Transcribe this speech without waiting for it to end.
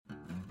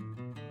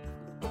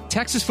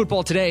Texas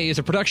Football Today is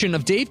a production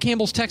of Dave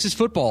Campbell's Texas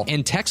Football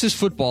and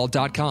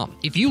TexasFootball.com.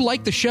 If you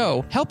like the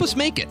show, help us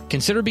make it.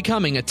 Consider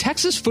becoming a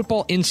Texas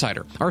Football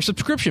Insider, our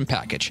subscription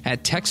package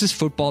at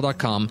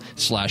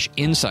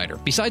TexasFootball.com/insider.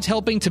 Besides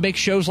helping to make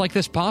shows like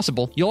this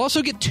possible, you'll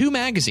also get 2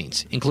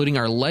 magazines, including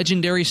our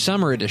legendary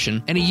summer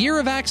edition and a year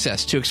of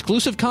access to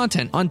exclusive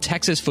content on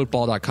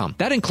TexasFootball.com.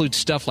 That includes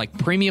stuff like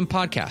premium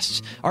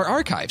podcasts, our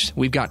archives.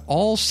 We've got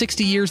all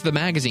 60 years of the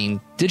magazine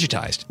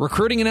digitized,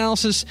 recruiting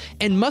analysis,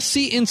 and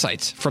must-see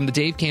insights from the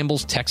Dave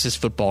Campbell's Texas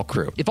Football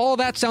crew. If all of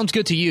that sounds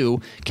good to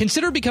you,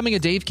 consider becoming a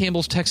Dave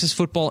Campbell's Texas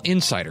Football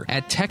Insider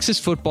at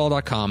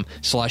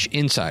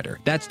TexasFootball.com/insider.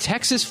 That's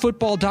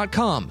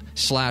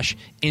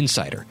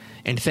TexasFootball.com/insider.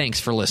 And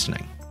thanks for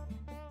listening.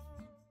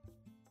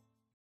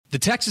 The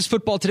Texas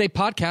Football Today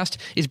podcast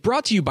is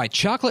brought to you by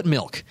Chocolate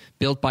Milk,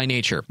 built by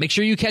nature. Make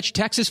sure you catch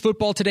Texas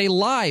Football Today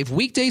live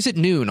weekdays at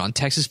noon on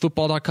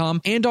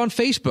TexasFootball.com and on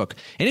Facebook.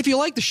 And if you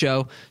like the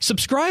show,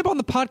 subscribe on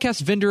the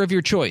podcast vendor of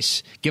your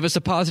choice. Give us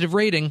a positive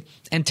rating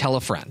and tell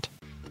a friend.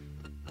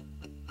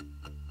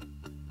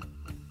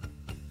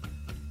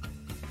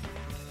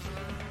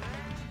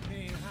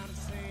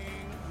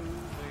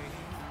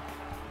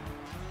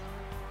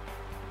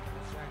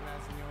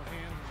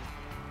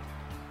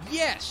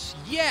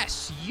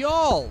 Yes,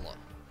 y'all.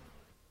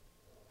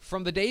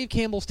 From the Dave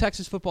Campbell's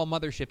Texas Football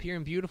Mothership here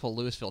in beautiful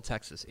Lewisville,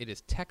 Texas, it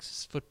is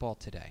Texas Football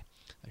Today,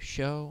 a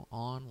show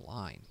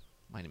online.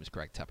 My name is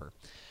Greg Tepper.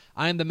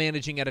 I am the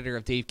managing editor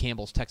of Dave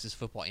Campbell's Texas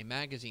Football, a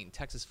magazine,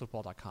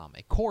 TexasFootball.com,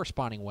 a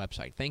corresponding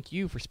website. Thank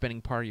you for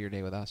spending part of your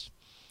day with us,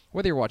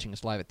 whether you're watching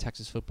us live at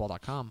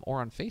TexasFootball.com or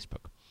on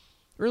Facebook,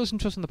 or listen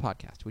to us on the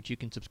podcast, which you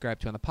can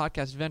subscribe to on the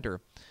podcast vendor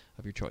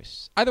of your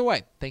choice. Either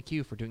way, thank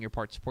you for doing your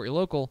part to support your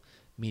local,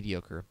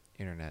 mediocre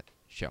internet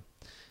show.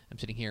 I'm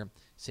sitting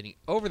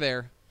over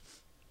there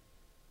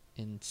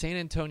in San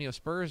Antonio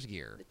Spurs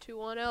gear. The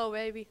 2-1-0,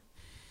 baby.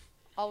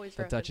 Always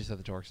the repping. Duchess of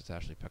the Dorks is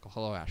Ashley Pickle.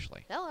 Hello,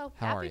 Ashley. Hello.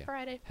 How are you? Happy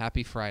Friday.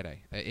 Happy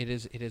Friday. It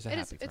is a happy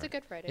Friday. It's a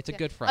good Friday. It's a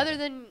good Friday. Other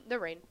than the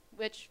rain,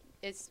 which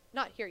is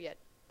not here yet,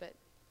 but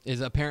is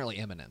apparently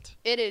imminent.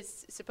 it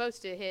is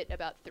supposed to hit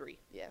about 3.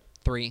 Yeah.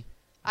 3.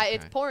 Okay.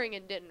 It's pouring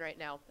in Denton right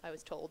now, I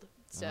was told.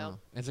 So,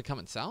 is it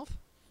coming south?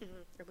 I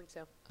think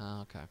so.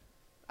 Oh, okay.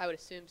 I would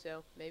assume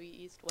so. Maybe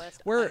east,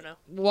 west. I don't know.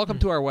 Welcome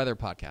to our weather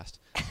podcast.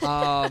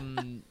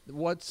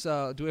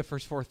 Do it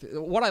first, fourth.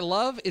 What I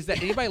love is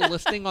that anybody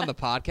listening on the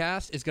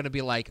podcast is going to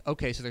be like,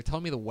 okay, so they're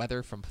telling me the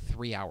weather from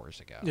 3 hours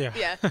ago.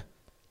 Yeah.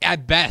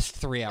 At best,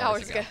 3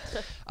 hours ago.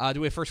 ago. Do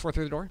we have first, fourth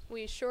through the door?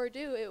 We sure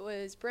do. It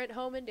was Brent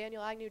Homan,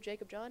 Daniel Agnew,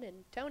 Jacob John,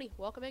 and Tony.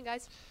 Welcome in,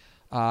 guys.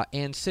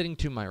 And sitting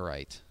to my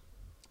right.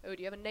 Oh,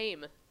 do you have a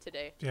name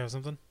today? Do you have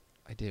something?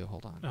 I do.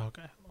 Hold on. Oh,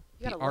 okay.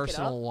 You gotta The look it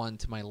Arsenal up. 1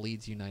 to my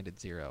Leeds United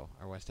 0,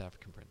 our West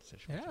African Prince.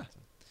 Yeah.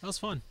 That was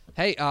fun.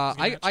 Hey, a good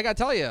I match. got to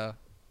tell you,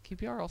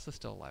 QPR also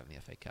still alive in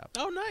the FA Cup.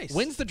 Oh, nice.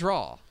 Wins the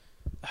draw.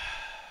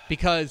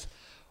 Because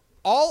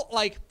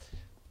I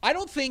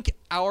don't think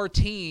our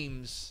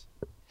teams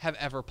have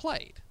ever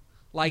played.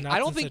 Like, Not I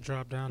don't since think it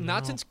dropped down.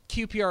 not no. since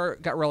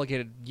QPR got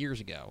relegated years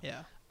ago.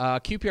 Yeah.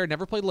 QPR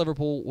never played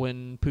Liverpool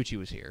when Pucci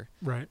was here.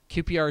 Right.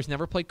 QPR has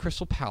never played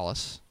Crystal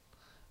Palace,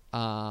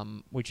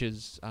 which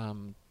is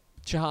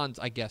Shahan's,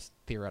 I guess,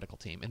 theoretical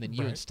team. And then you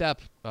and Right.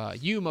 Step,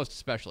 you most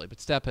especially, but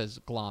Step has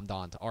glommed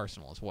on to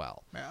Arsenal as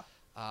well. Yeah.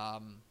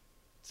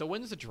 So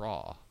when's the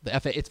draw? The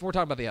FA. We're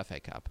talking about the FA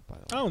Cup, by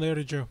the way. Oh, they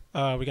already drew.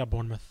 We got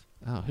Bournemouth.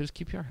 Oh, who's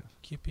QPR have?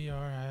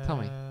 QPR has... Tell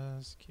me.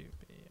 QPR.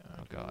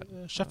 Oh, God.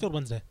 Sheffield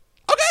Wednesday.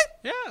 Okay.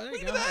 Yeah, there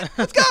you go.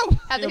 Let's go.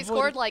 Have You they avoided-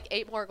 scored like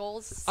 8 more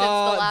goals since the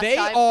last they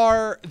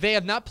time? They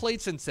have not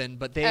played since then,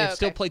 but they Oh, have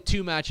still okay. played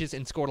 2 matches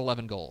and scored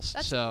 11 goals.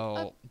 That's So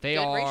a they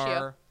good are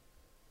ratio.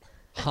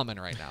 humming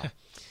right now.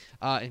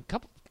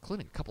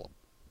 Including a couple of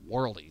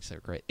worldies. They're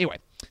great. Anyway,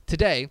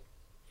 today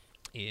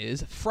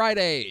is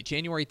Friday,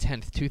 January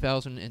 10th,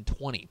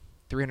 2020.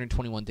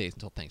 321 days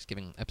until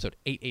Thanksgiving, episode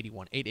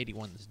 881.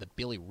 881 is the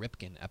Billy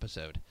Ripken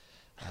episode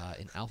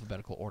in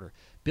alphabetical order.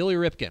 Billy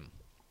Ripken.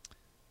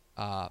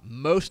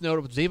 Most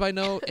notable. Does anybody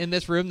know in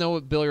this room know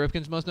what Billy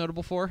Ripken's most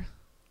notable for?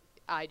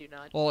 I do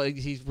not. Well,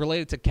 he's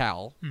related to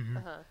Cal, Mm-hmm.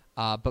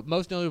 Uh-huh. but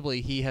most notably,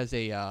 he has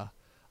an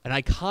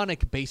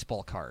iconic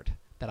baseball card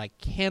that I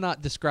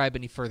cannot describe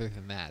any further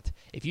than that.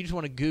 If you just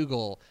want to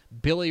Google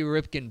Billy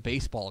Ripken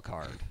baseball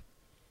card,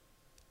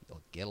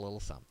 you'll get a little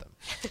something.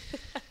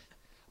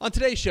 On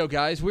today's show,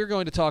 guys, we're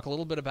going to talk a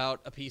little bit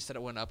about a piece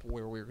that went up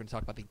where we were going to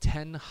talk about the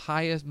 10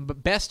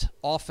 best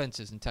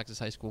offenses in Texas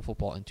high school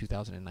football in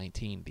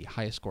 2019, the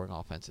highest scoring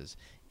offenses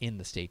in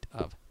the state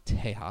of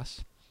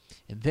Tejas.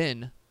 And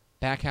then,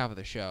 back half of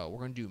the show,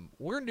 we're going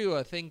to do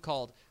a thing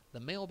called the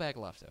mailbag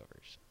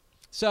leftovers.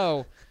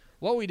 So,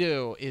 what we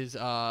do is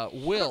I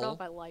don't know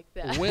if I like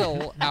that.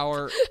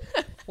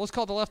 let's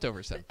call it the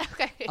leftovers then.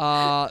 Okay.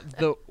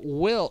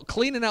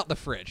 Cleaning out the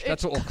fridge.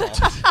 That's what we'll call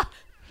it.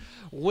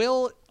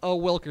 Will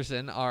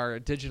Wilkerson, our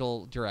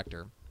digital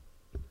director,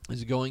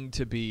 is going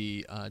to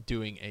be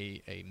doing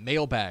a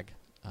mailbag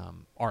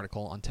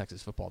article on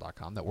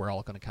TexasFootball.com that we're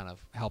all going to kind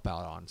of help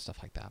out on, stuff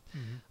like that.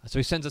 Mm-hmm. So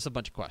he sends us a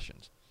bunch of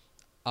questions.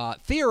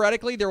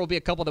 Theoretically, there will be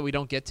a couple that we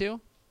don't get to,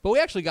 but we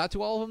actually got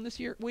to all of them this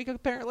week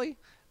apparently.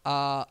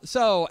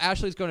 So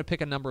Ashley's going to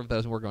pick a number of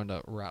those, and we're going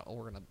to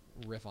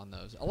riff on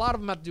those. A lot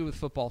of them have to do with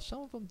football. Some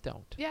of them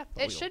don't. Yeah,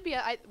 But it should be.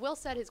 Will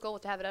said his goal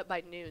was to have it up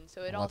by noon,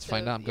 so it Well, let's also.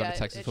 find out. I'm going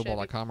to it should be.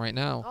 TexasFootball.com right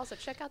now. Also,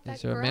 check out that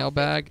Is there a graphic,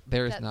 mailbag?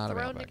 There is that not a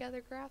thrown mailbag.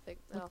 together graphic.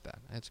 Look Oh, at that.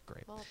 That's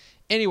great. well,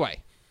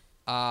 Anyway,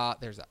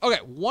 there's that. Okay,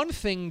 one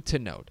thing to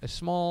note, a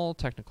small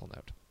technical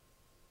note.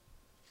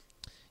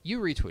 You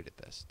retweeted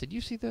this. Did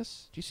you see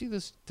this? Did you see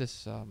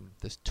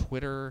this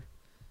Twitter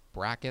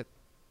bracket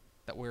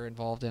that we're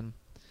involved in?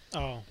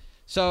 Oh.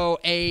 So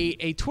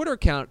a Twitter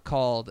account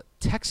called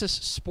Texas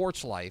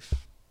Sports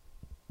Life,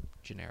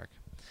 generic.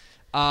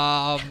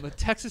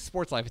 Texas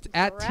Sports Life. It's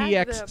at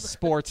Drag TX them.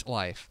 Sports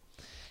Life.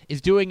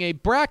 Is doing a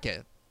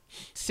bracket,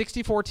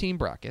 64-team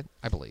bracket,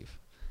 I believe,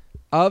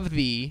 of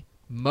the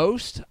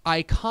most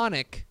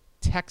iconic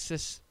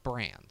Texas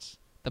brands.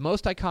 The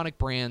most iconic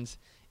brands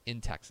in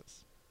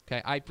Texas.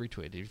 Okay, I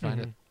retweeted. Did you find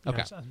it?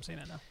 Okay. Yeah, I'm seeing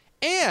it now.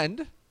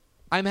 And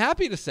I'm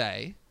happy to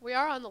say we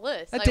are on the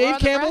list. that Like, we're Dave on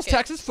the Campbell's bracket.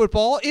 Texas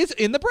Football is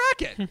in the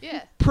bracket.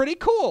 Yeah. Pretty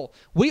cool.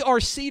 We are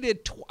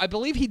seated. I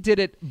believe he did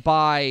it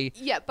by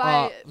Yeah,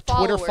 by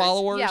Twitter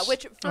followers. Yeah,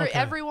 which for Okay.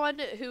 everyone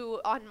who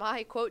on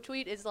my quote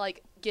tweet is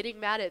like getting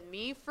mad at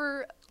me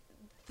for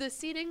the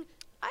seating,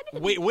 I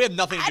didn't. we have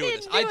nothing to I do with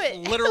this. didn't do I it.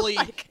 literally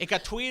Like- it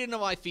got tweeted into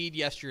my feed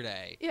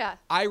yesterday. Yeah,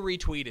 I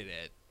retweeted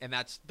it, and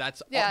that's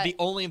Yeah. the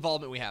only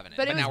involvement we have in it.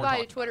 but it was now we're by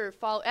talking Twitter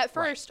follow. At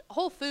first,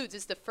 Whole Foods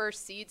is the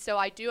first seed, so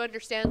I do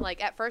understand.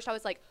 Like at first, I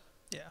was like,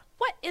 Yeah.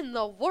 "What in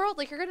the world?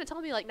 Like you're gonna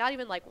tell me like not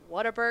even like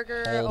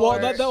Whataburger Whole or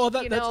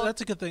Well, you know?"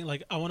 that's a good thing.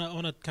 Like I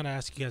wanna kind of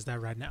ask you guys that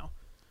right now.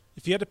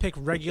 If you had to pick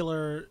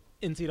regular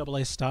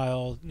NCAA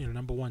style,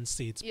 number one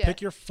seeds, Yeah. pick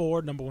your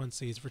 4 number one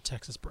seeds for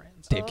Texas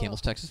brands. Dave Oh.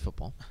 Campbell's Texas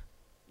Football.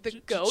 the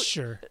goat.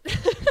 Sure.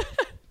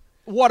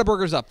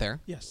 Whataburger's up there,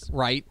 Yes.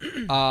 right?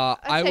 I'd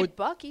I say would.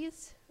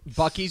 Buc-ee's.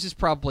 Buc-ee's is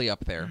probably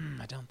up there.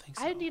 I don't think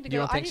so. I need to You go.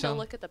 don't I think need so? to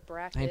look at the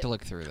bracket. I need to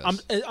look through this.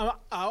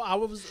 I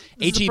was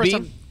this is the HEB? first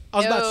time- I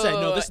was about to say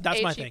no. Yo,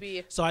 That's my HEB.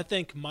 thing. So I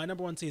think my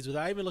number one seeds,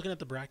 without even looking at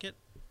the bracket,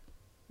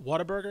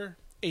 Whataburger,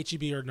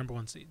 HEB are number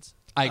one seeds.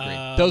 I agree.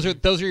 Um,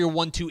 those are your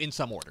 1, 2 in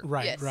some order.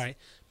 Right, Yes. right.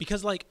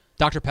 Because like,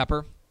 Dr.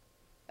 Pepper.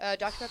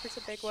 Dr Pepper's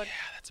a big one. yeah,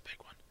 that's a big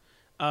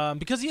one.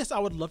 Because yes, I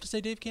would love to say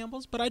Dave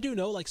Campbell's, but I do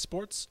know like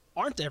sports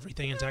aren't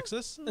everything in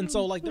Texas, and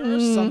so like there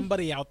is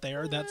somebody out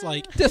there that's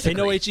like they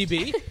know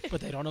HEB,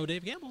 but they don't know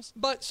Dave Campbell's.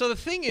 But so the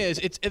thing is,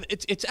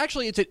 it's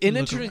actually an Look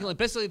interesting. around. Like,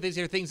 basically, these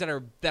are things that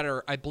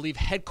are I believe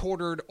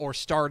headquartered or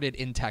started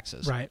in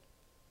Texas. Right.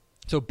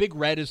 So Big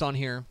Red is on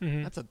here.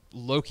 Mhm. That's a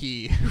low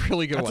key,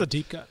 really good That's one. a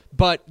deep cut.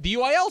 But the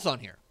UIL's on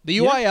here. The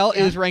Yeah. UIL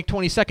Yeah. is ranked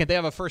 22nd. They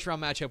have a first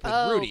round matchup with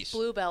Oh, Rudy's.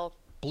 Bluebell.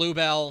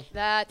 Bluebell.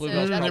 That's Blue a,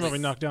 Bell's They probably- probably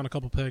knocked down a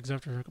couple pegs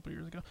after a couple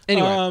years ago.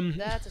 Anyway.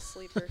 that's a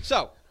sleeper. So,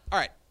 all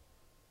right.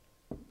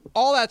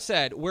 All that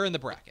said, we're in the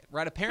bracket,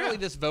 right? Apparently,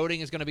 Yeah. this voting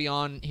is going to be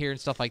on here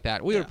and stuff like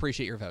that. We would Yeah.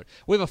 appreciate your vote.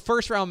 We have a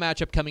first round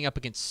matchup coming up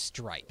against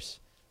Stripes.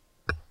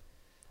 I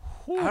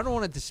don't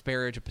want to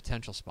disparage a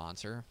potential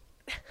sponsor.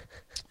 I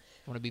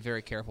want to be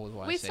very careful with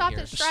what We I say stopped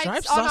here. at Stripes,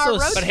 Stripes on also our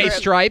road a- But trip. hey,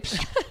 Stripes.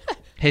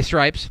 Hey,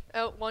 Stripes.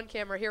 Oh, one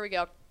camera. Here we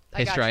go. I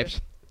Hey, got Stripes.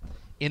 You.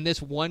 In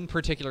this one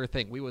particular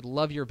thing, we would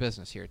love your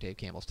business here at Dave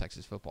Campbell's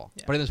Texas Football.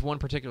 Yeah. But in this one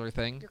particular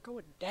thing, You're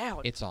going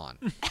down. it's on.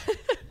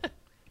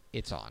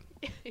 It's on.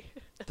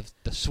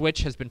 The switch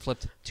has been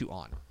flipped to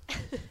on.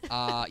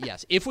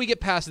 Yes. If we get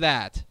past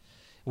that,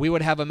 we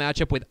would have a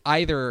matchup with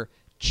either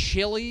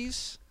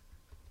Chili's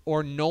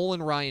or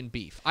Nolan Ryan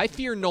Beef. I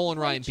fear Nolan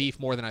Ryan Beef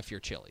more than I fear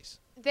Chili's.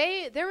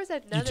 There was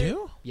another. You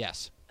do?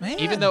 Yes. Man.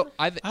 Even though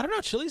I don't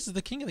know. Chili's is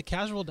the king of the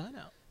casual dine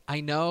out. I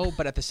know,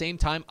 but at the same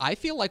time, I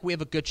feel like we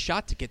have a good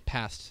shot to get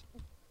past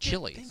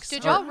Chili's. think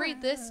Did so. y'all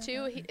read this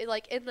too?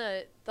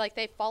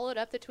 They followed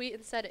up the tweet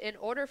and said, in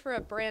order for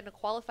a brand to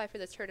qualify for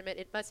this tournament,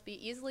 it must be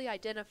easily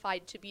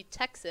identified to be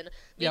Texan,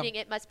 Yeah. meaning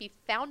it must be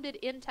founded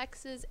in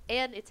Texas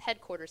and its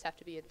headquarters have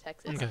to be in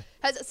Texas. Okay.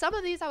 Has some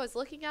of these I was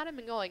looking at them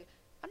and going,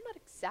 I'm not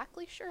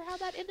exactly sure how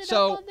that ended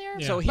So- up on there,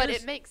 Yeah. so but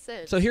here's- it makes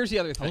sense. So here's the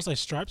other I thing. was like,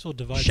 Stripes will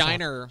divide.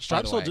 Shiner, by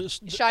Stripes the will way.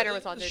 do. Shiner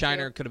was on there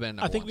Shiner too. could have been.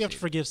 I number think one we have to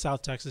seed. forgive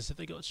South Texas if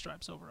they go with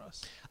Stripes over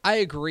us. I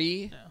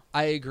agree. Yeah.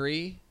 I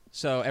agree.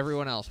 So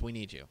everyone else, we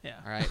need you. Yeah.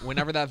 All right.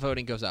 Whenever that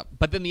voting goes up.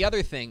 But then the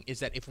other thing is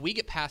that if we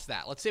get past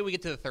that, let's say we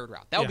get to the third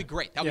round, that would Yeah. be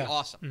great. That would Yeah. be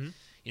awesome. Mhm.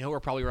 You know who we're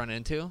probably running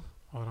into?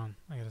 Hold on,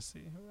 I gotta see.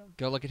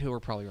 Go look at who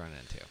we're probably running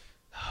into.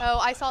 Oh,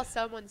 I saw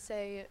someone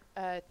say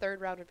third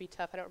round would be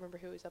tough. I don't remember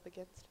who he was up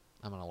against.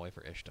 I'm gonna wait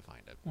for Ish to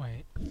find it.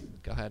 Wait,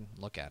 Go ahead,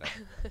 look at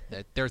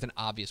it. There's an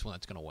obvious one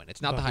that's gonna win.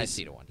 It's not the highest Buc-ee's.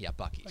 seeded one. Yeah,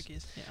 Buc-ee's.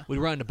 Buc-ee's, yeah. We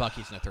run into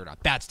Buc-ee's in the third round.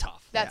 That's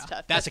tough. That's Yeah.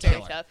 tough. That's a very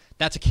killer. tough.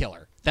 That's a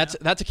killer.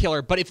 That's a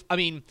killer. But if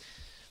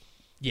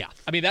yeah,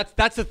 I mean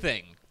that's the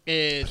thing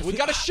is But if we we-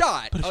 got a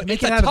shot. But if we It's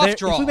make a it out of tough there,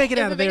 draw. if we make it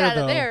If out we of make there, it out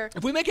of though, there,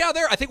 If we make it out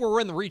there, I think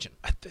we're in the region.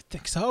 I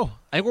think so.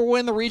 I think we're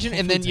in the region,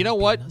 and then Foods you know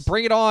ain't what? beating us.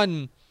 Bring it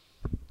on,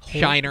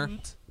 Whole Shiner,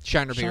 Foods,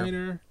 Shiner beer,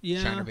 Shiner,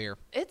 yeah. Shiner beer.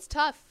 It's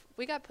tough.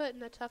 We got put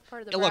in a tough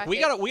part of the Look,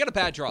 bracket. we got a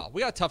bad draw.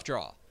 We got a tough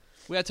draw.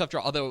 We had a tough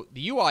draw. Although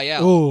the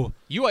UIL, Ooh.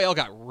 UIL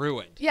got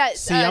ruined. Yeah.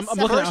 See, I'm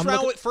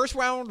looking- First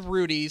round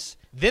Rudy's.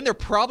 Then they're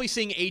probably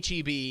seeing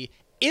HEB.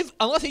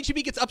 Unless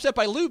HEB gets upset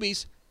by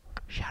Luby's.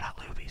 Shout out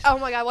Luby's. Oh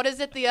my God, what is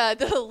it? The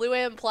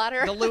Luann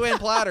platter. The Luann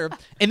platter.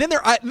 And then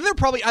they're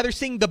probably either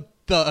seeing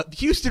the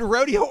Houston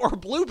Rodeo or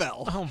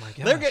Bluebell. Oh my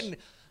gosh. They're getting.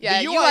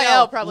 Yeah, the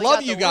UIL probably love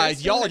got you the guys.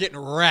 worst. Y'all are getting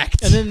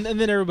wrecked. And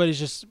then everybody's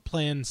just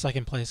playing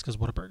second place because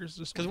Whataburger's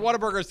just Because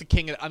Whataburger's the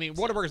king of. I mean,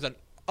 Whataburger's an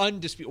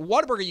undisputed.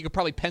 Whataburger you could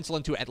probably pencil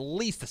into at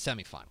least the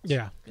semifinals.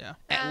 Yeah.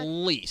 At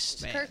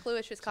least. Kirk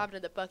Lewis was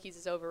confident that Buc-ee's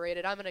is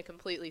overrated. I'm going to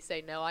completely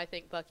say no. I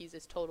think Buc-ee's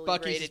is totally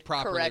Buc-ee's rated is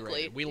properly correctly.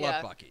 rated. We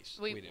love Buc-ee's.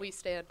 We do. We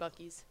stand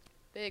Buc-ee's.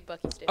 Big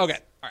Buc-ee's stands. Okay.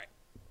 All right.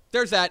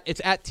 There's that.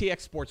 It's at TX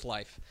Sports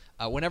Life.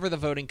 Whenever the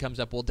voting comes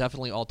up, we'll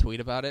definitely all tweet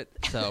about it.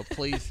 So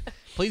please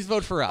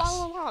vote for us.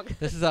 Follow along.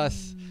 This is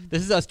us.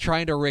 This is us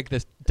trying to rig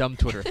this dumb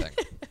Twitter thing.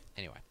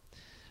 Anyway.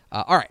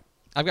 All right.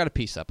 I've got a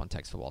piece up on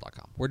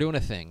TexasFootball.com. We're doing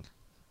a thing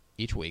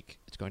each week.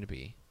 It's going to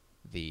be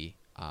the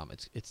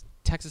it's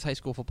Texas high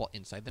school football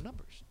inside the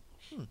numbers.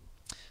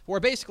 Where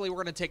basically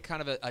we're going to take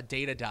kind of a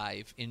data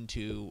dive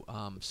into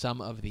some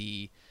of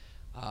the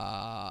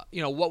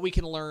what we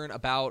can learn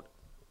about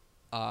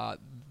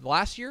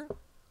last year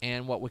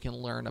and what we can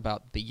learn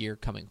about the year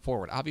coming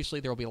forward.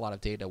 Obviously, there will be a lot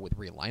of data with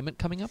realignment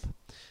coming up,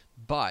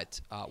 but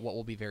what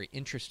will be very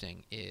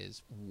interesting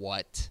is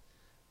what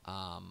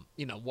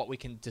we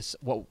can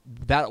we'll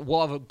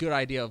have a good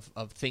idea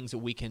of things that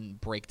we can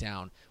break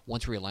down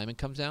once realignment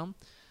comes down.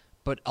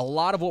 But a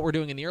lot of what we're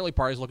doing in the early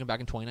part is looking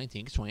back in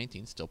 2019 because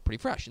 2019 is still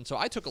pretty fresh. And so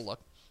I took a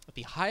look at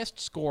the highest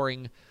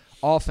scoring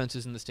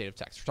offenses in the state of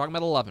Texas. We're talking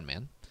about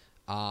 11-man.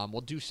 We'll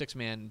do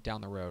 6-man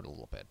down the road a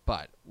little bit,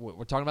 but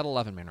we're talking about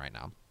 11-man right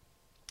now.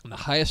 And the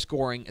highest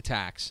scoring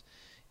attacks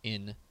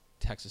in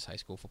Texas high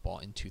school football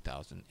in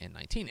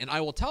 2019. And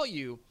I will tell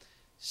you,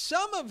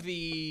 some of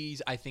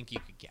these I think you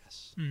could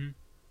guess. Mm-hmm.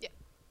 Yeah.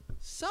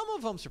 Some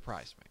of them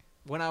surprised me.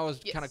 When I was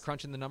Yes. kind of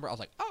crunching the number, I was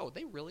like, oh,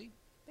 they really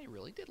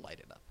did light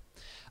it up.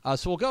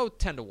 So we'll go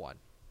 10-1.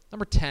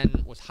 Number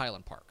 10 was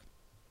Highland Park.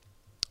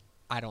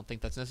 I don't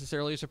think that's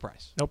necessarily a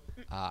surprise. Nope.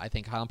 I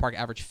think Highland Park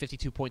averaged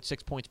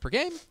 52.6 points per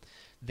game.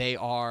 They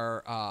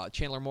are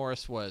Chandler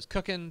Morris was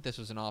cooking. This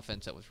was an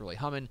offense that was really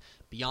humming.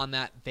 Beyond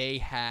that, they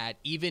had,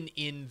 even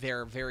in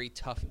their very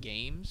tough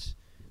games,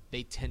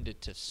 they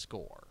tended to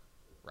score,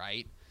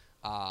 right?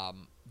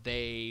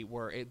 They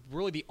were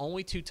really the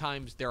only two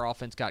times their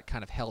offense got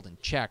kind of held in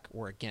check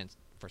were against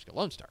Frisco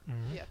Lone Star.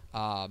 Mm-hmm.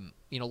 Yeah.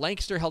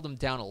 Lancaster held them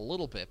down a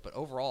little bit, but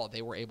overall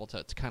they were able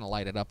to kind of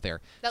light it up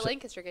there. That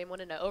Lancaster game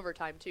went into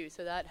overtime, too,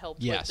 so that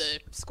helped Yes.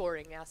 with the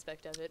scoring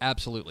aspect of it.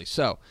 Absolutely.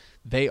 So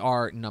they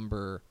are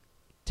number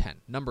 10.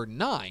 Number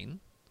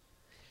 9,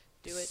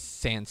 Do it.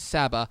 San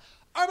Saba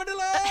Armadillos.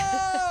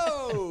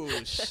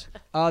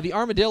 The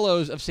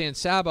Armadillos of San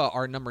Saba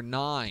are number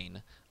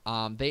 9.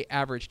 They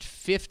averaged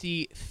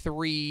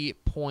 53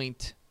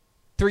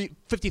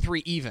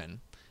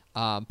 even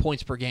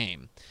points per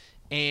game.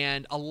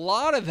 And a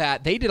lot of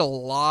that, they did a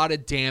lot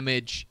of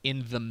damage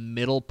in the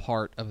middle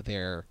part of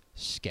their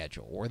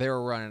schedule, where they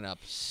were running up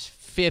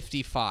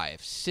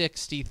 55,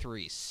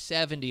 63,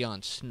 70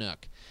 on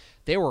Snook.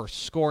 They were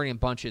scoring in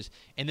bunches.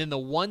 And then the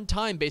one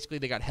time, basically,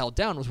 they got held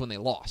down was when they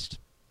lost.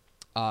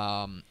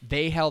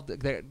 They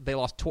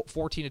lost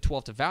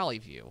 14-12 to Valley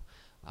View.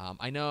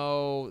 I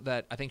know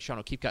that I think Sean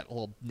O'Keefe got a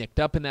little nicked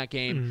up in that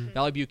game. Mm-hmm.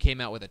 Valley View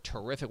came out with a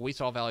terrific. We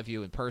saw Valley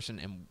View in person,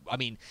 and I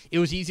mean, it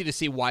was easy to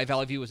see why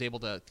Valley View was able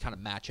to kind of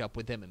match up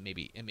with them and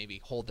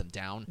maybe hold them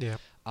down. Yeah.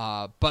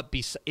 But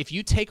if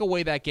you take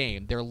away that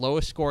game, their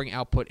lowest scoring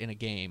output in a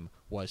game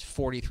was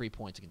 43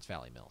 points against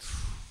Valley Mills.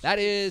 That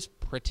is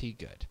pretty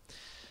good.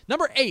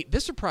 Number 8.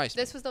 This surprised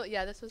me. This was the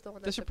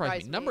one that This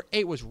surprised me. Number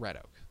 8 was Red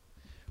Oak.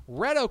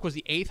 Red Oak was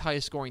the 8th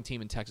highest scoring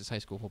team in Texas high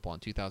school football in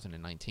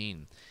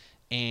 2019.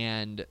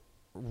 And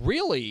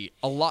really,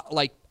 a lot,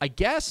 I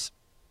guess,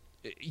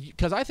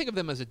 because I think of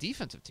them as a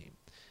defensive team.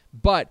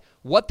 But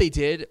what they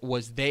did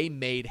was they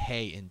made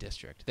hay in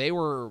district. They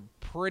were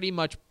pretty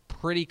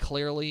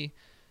clearly,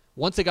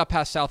 once they got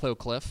past South Oak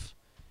Cliff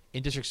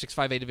in District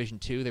 6-5A Division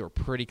II, they were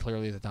pretty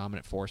clearly the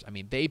dominant force. I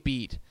mean, they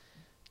beat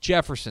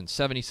Jefferson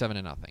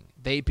 77-0.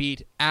 They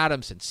beat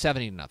Adamson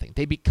 70-0.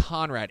 They beat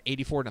Conrad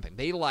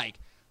 84-0.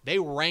 They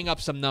rang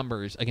up some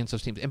numbers against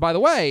those teams. And by the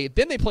way,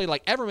 then they played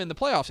Everman in the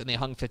playoffs, and they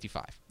hung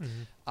 55.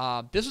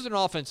 Mm-hmm. This was an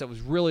offense that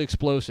was really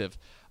explosive.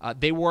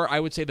 They were,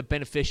 I would say, the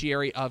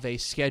beneficiary of a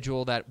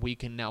schedule that we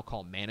can now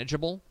call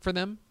manageable for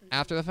them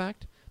after the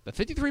fact. But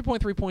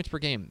 53.3 points per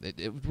game,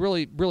 it was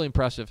really, really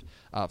impressive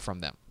from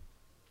them.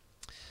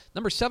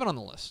 Number 7 on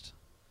the list.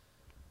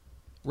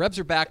 Rebs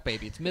are back,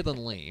 baby. It's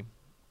Midland Lee.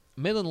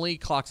 Midland Lee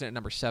clocks in at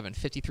number 7,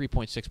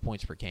 53.6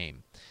 points per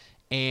game.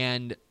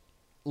 And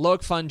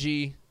Loic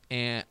Fungi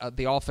and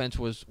the offense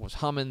was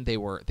humming. They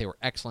were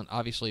excellent.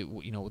 Obviously,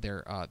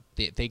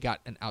 they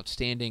got an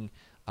outstanding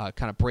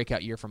kind of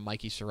breakout year from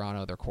Mikey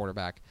Serrano, their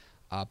quarterback.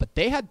 But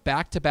they had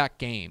back-to-back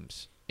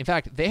games. In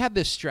fact, they had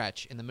this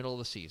stretch in the middle of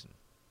the season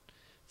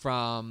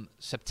from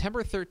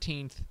September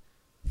 13th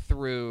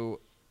through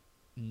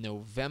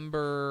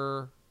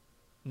November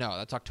No,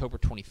 that's October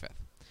 25th.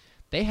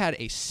 They had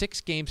a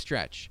 6-game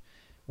stretch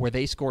where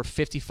they scored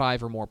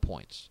 55 or more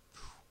points.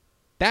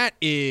 That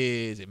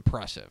is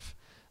impressive.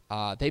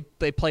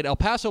 They played El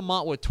Paso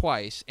Montwood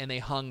twice, and they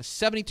hung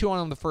 72 on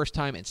them the first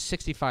time and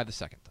 65 the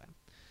second time.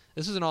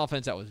 This is an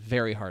offense that was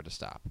very hard to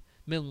stop.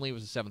 Midland Lee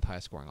was the 7th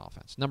highest scoring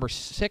offense. Number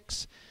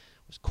 6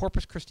 was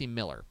Corpus Christi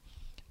Miller.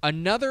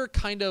 Another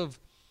kind of,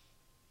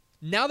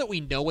 now that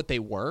we know what they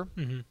were,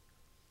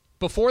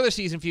 before the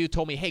season, if you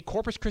told me, hey,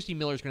 Corpus Christi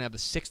Miller is going to have the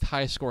 6th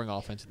highest scoring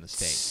offense in the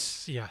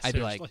state, Yeah, I'd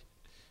be like,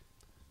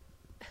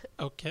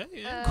 okay,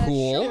 yeah.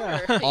 cool.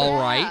 Sure. All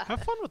Yeah. right.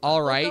 Have fun with that. All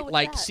We'll right. go with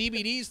Like, that.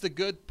 CBD's the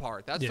good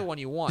part. That's Yeah. the one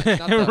you want.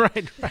 Not the,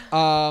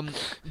 right.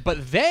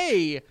 But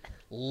they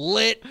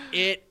lit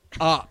it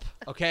up,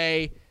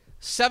 okay?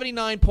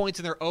 79 points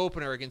in their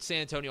opener against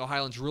San Antonio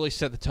Highlands really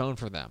set the tone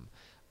for them.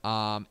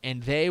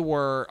 And they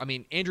were, I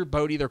mean, Andrew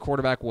Bodie, their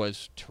quarterback,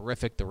 was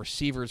terrific. The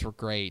receivers were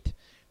great.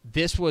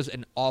 This was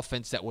an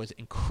offense that was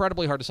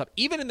incredibly hard to stop,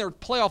 even in their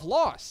playoff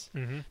loss.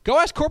 Go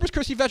ask Corpus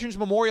Christi Veterans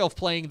Memorial if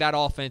playing that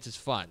offense is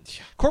fun.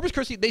 Corpus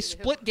Christi, they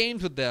split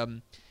games with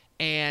them,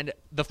 and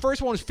the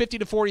first one was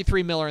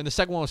 50-43 Miller, and the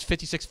second one was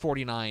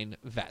 56-49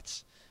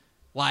 Vets.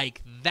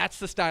 Like, that's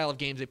the style of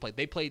games they played.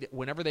 They played,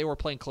 whenever they were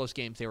playing close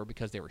games, they were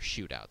because they were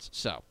shootouts.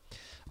 So,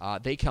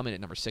 they come in at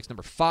number 6.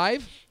 Number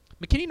 5,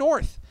 McKinney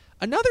North.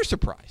 Another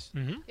surprise.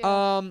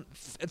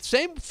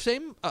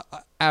 Same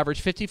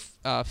average,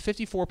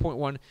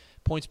 54.1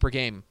 points per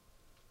game.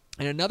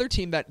 And another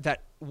team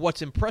that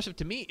what's impressive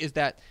to me is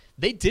that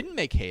they didn't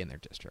make hay in their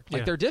district.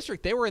 Like, their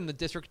district, they were in the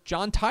district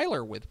John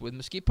Tyler with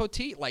Mesquite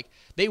Poteet. Like,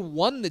 they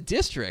won the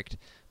district,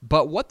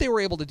 but what they were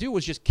able to do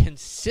was just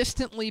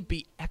consistently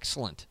be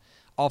excellent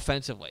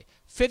offensively.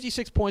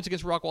 56 points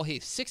against Rockwall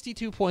Heath,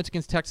 62 points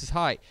against Texas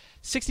High,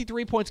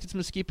 63 points against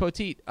Mesquite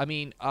Poteet. I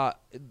mean,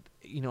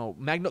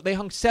 they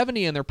hung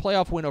 70 in their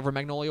playoff win over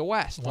Magnolia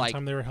West. One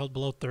time they were held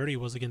below 30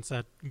 was against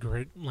that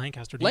great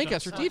Lancaster defense.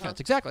 Lancaster defense,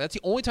 exactly. That's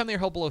the only time they were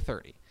held below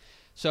 30.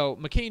 So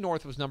McKinney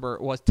North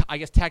was I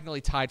guess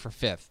technically tied for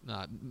 5th,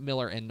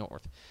 Miller and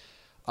North.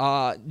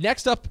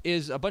 Next up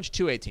is a bunch of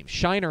 2A teams.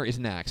 Shiner is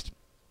next.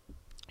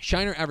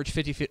 Shiner averaged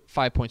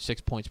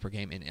 55.6 points per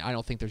game, and I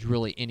don't think there's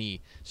really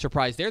any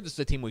surprise there. This is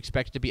a team we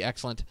expected to be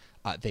excellent.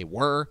 They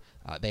were.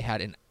 They had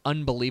an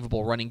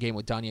unbelievable running game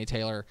with Danye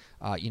Taylor,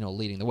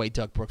 leading the way.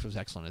 Doug Brooks was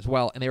excellent as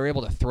well, and they were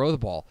able to throw the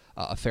ball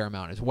a fair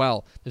amount as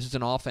well. This is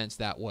an offense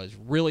that was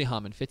really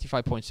humming,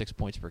 55.6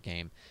 points per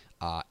game,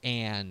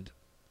 and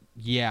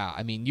yeah,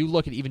 I mean, you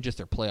look at even just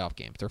their playoff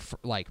games. They're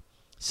like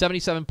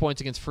 77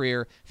 points against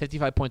Freer,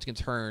 55 points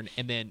against Hearn,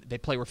 and then they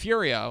play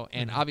Refugio,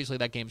 and obviously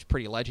that game's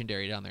pretty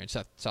legendary down there in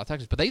South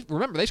Texas. But they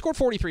scored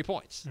 43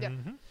 points.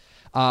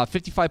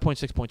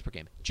 55.6 points per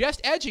game. Just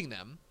edging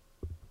them,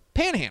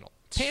 Panhandle.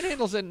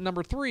 Panhandle's at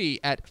number 3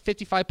 at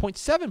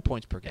 55.7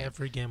 points per game.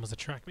 Every game was a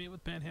track meet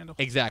with Panhandle.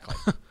 Exactly.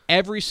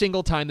 Every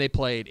single time they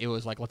played, it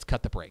was like, let's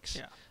cut the brakes.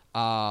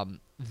 Yeah.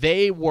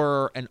 They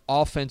were an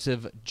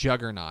offensive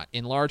juggernaut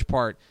in large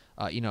part,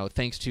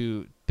 thanks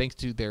to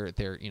their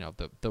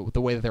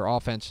the way that their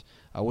offense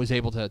was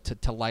able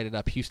to light it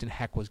up. Houston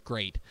Heck was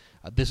great.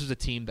 This was a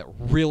team that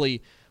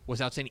really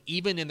was outstanding,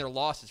 even in their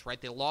losses.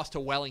 Right, they lost to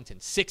Wellington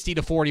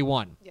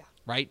 60-41. Yeah.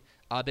 Right.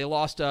 They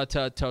lost to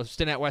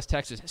Stinnett West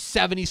Texas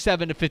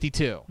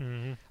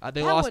 77-52.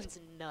 They one's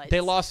nuts.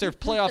 They lost their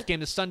playoff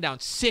game to Sundown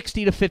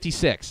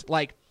 60-56.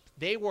 Like,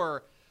 they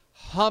were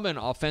humming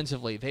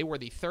offensively. They were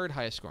the 3rd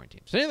highest scoring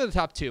team. So they were the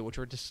top 2, which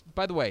were just,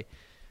 by the way,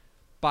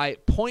 by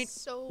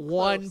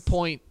 0.1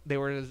 point they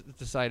were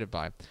decided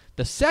by.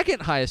 The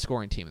 2nd highest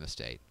scoring team in the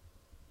state,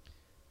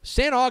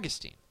 San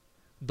Augustine.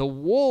 The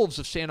Wolves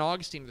of San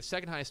Augustine, the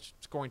 2nd highest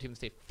scoring team in the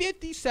state,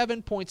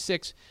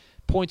 57.6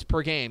 points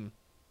per game.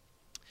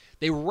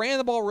 They ran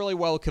the ball really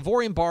well.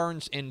 Kavorian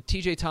Barnes and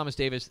TJ Thomas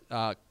Davis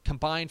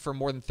combined for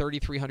more than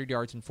 3,300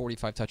 yards and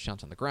 45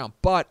 touchdowns on the ground.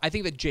 But I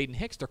think that Jaden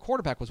Hicks, their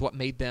quarterback, was what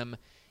made them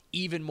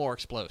even more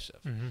explosive.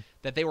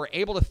 That they were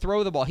able to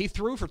throw the ball. He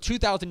threw for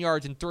 2,000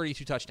 yards and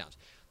 32 touchdowns.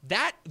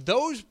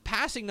 Those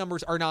passing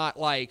numbers are not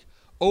like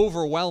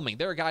overwhelming.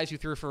 There are guys who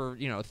threw for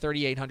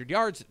 3,800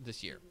 yards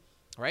this year,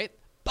 right?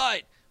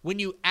 But when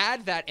you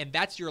add that, and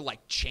that's your like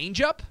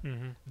change up,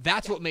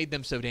 that's what made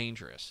them so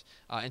dangerous.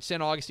 And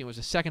San Augustine was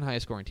the 2nd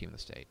highest scoring team in the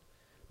state.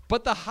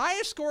 But the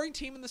highest scoring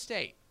team in the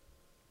state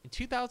in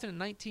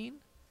 2019,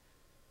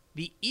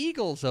 the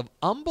Eagles of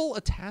Humble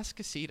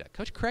Atascocita,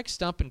 Coach Craig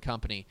Stump and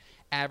company,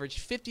 averaged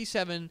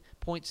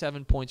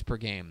 57.7 points per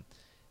game.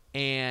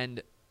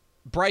 And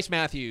Bryce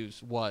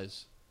Matthews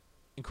was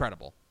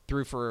incredible.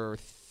 Threw for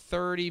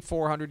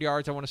 3,400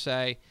 yards, I want to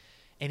say.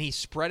 And he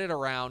spread it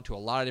around to a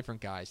lot of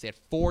different guys. They had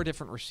 4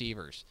 different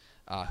receivers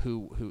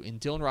who in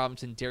Dylan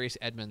Robinson, Darius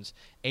Edmonds,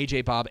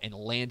 A.J. Bob, and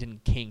Landon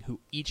King,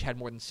 who each had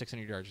more than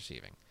 600 yards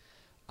receiving.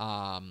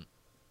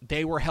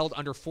 They were held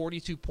under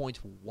 42 points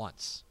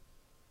once.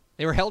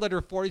 They were held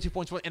under 42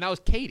 points once, and that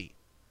was Katy,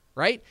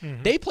 right?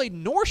 They played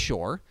North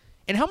Shore,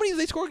 and how many did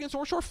they score against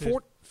North Shore?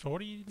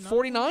 49?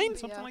 49?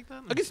 Something like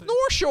that? Against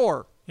North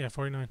Shore. Yeah,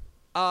 49.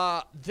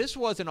 This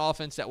was an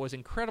offense that was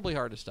incredibly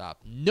hard to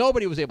stop.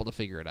 Nobody was able to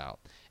figure it out.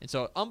 And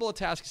so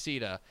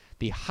Umble-Atascocita,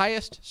 the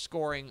highest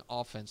scoring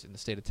offense in the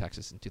state of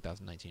Texas in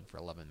 2019 for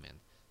 11-man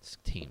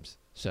teams.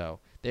 So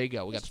there you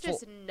go. We got It's the full.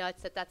 just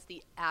nuts that that's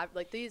the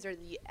like these are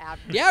the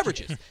averages. The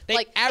averages. They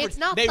Like, average. it's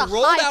not They the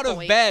rolled high out of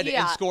point. bed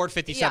Yeah. and scored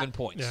 57 Yeah.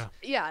 points. Yeah.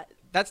 Yeah.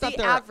 That's not the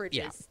their averages.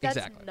 Yeah, That's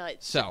exactly.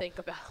 nuts So, to think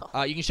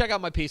about. you can check out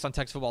my piece on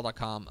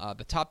TexasFootball.com.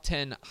 The top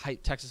 10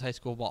 Texas high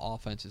school ball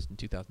offenses in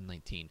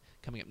 2019.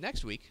 Coming up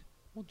next week,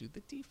 we'll do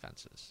the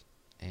defenses.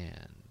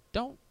 And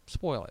don't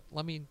spoil it.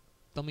 Let me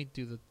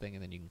do the thing,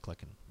 and then you can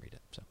click and read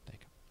it. So there you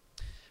go.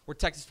 We're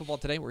Texas Football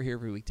Today. We're here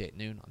every weekday at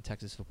noon on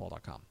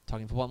TexasFootball.com.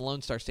 Talking football in the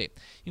Lone Star State.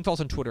 You can follow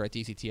us on Twitter at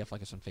DCTF,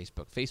 like us on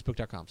Facebook,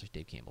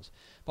 Facebook.com/Dave Campbell's.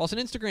 Follow us on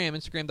Instagram,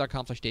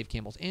 Instagram.com/Dave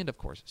Campbell's, and, of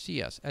course,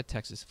 see us at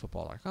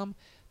TexasFootball.com.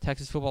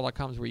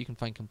 TexasFootball.com is where you can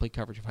find complete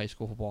coverage of high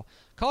school football,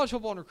 college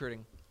football, and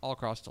recruiting all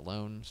across the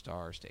Lone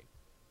Star State.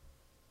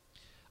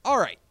 All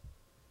right.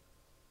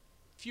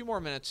 A few more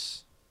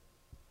minutes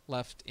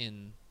left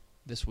in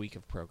this week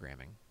of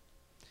programming.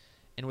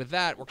 And with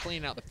that, we're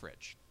cleaning out the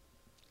fridge.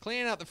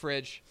 Cleaning out the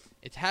fridge.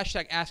 It's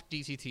hashtag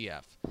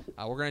AskDCTF.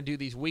 We're going to do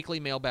these weekly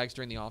mailbags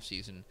during the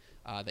offseason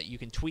that you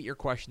can tweet your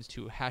questions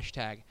to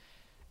hashtag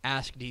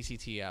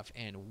AskDCTF,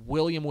 and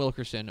William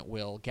Wilkerson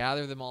will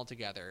gather them all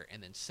together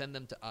and then send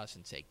them to us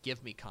and say,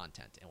 give me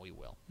content, and we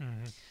will.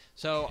 Mm-hmm.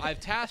 So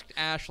I've tasked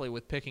Ashley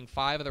with picking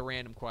 5 of the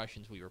random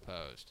questions we were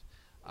posed,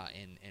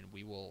 and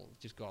we will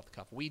just go off the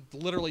cuff. We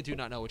literally do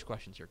not know which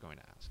questions you're going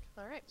to ask.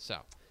 All right. So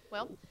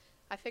Well,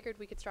 I figured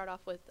we could start off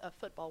with a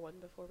football one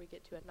before we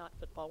get to a not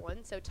football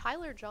one. So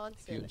Tyler If you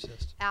Johnson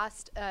insist.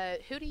 asked,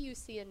 who do you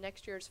see in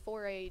next year's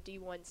 4A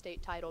D1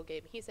 state title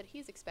game? He said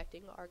he's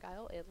expecting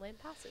Argyle and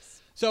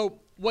Lampasas. So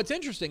what's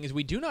interesting is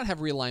we do not have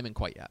realignment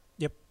quite yet.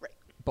 Yep. Right.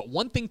 But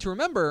one thing to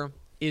remember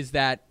is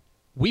that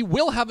we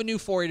will have a new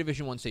 4A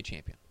Division I state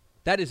champion.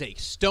 That is a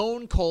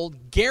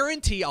stone-cold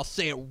guarantee. I'll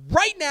say it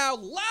right now,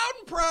 loud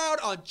and proud,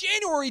 on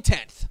January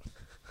 10th.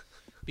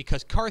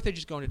 Because Carthage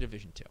is going to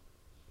Division II.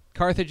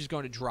 Carthage is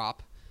going to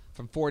drop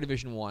from 4A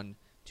Division I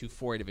to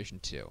 4A Division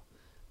II.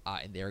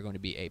 And they're going to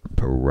be a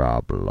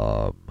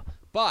problem.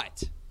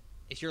 But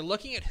if you're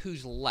looking at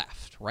who's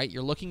left, right,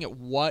 you're looking at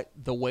what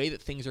the way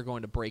that things are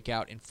going to break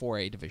out in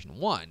 4A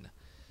Division I.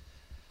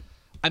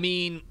 I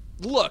mean,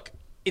 look,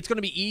 it's going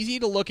to be easy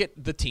to look at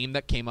the team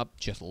that came up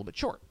just a little bit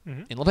short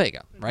in La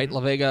Vega, right?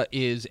 La Vega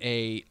is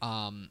a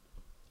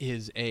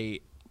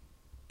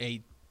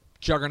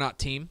juggernaut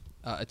team,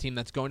 a team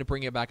that's going to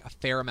bring it back a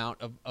fair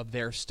amount of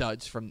their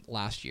studs from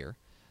last year.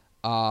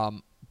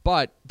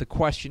 But the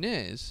question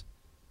is,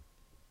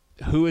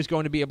 who is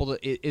going to be able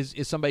to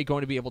is somebody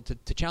going to be able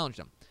to challenge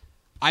them?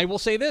 I will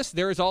say this: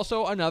 there is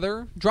also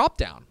another drop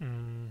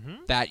down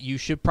that you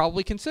should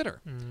probably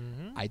consider.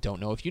 I don't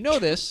know if you know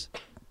this,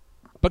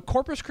 but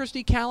Corpus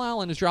Christi Cal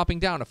Allen is dropping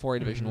down to 4A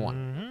Division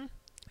I.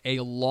 A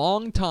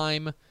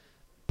long-time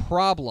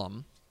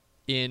problem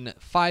in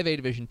 5A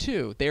Division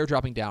II. They are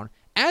dropping down,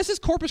 as is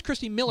Corpus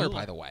Christi Miller,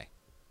 by the way.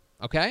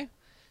 Okay?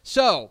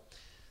 So,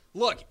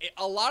 look,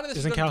 a lot of this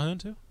Isn't is gonna, Calhoun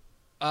too?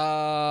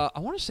 I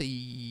want to say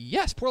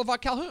yes, Port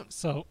Lavac Calhoun.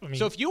 So I mean,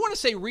 So if you want to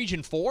say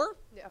Region 4,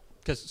 Yeah.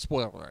 because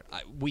spoiler alert,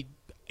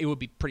 it would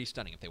be pretty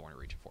stunning if they weren't in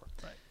Region 4.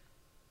 Right.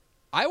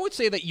 I would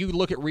say that you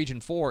look at Region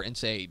 4 and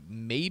say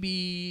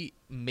maybe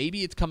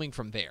it's coming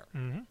from there.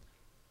 Mhm.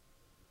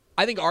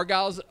 I think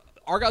Argyle's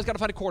got to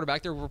find a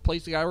quarterback. They're got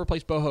to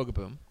replace Bo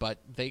Hogaboom, but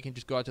they can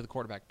just go out to the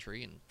quarterback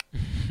tree and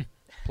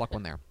pluck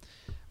one there.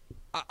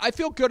 I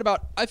feel good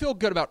about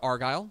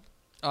Argyle.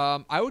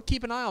 I would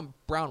keep an eye on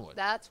Brownwood.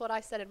 That's what I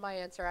said in my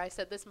answer. I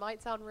said this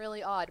might sound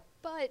really odd,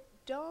 but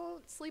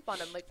don't sleep on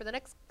them. Like for the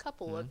next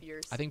couple of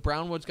years. I think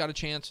Brownwood's got a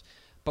chance.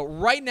 But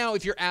right now,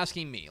 if you're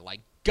asking me, like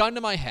gun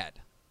to my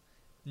head,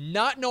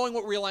 not knowing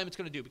what realignment's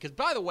going to do, because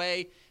by the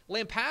way,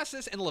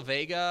 Lampasas and La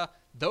Vega,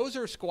 those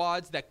are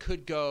squads that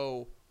could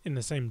go. in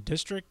the same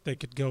district, they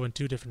could go in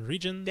 2 different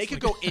regions. They could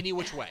go any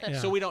which way. Yeah.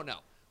 So we don't know.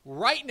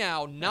 Right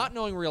now, not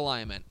knowing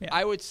realignment, Yeah.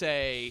 I would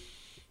say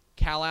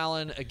Cal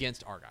Allen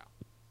against Argyle.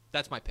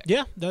 That's my pick.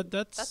 Yeah,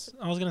 that's.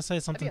 I was gonna say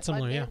something be a fun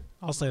similar. Yeah, game.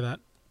 I'll say that.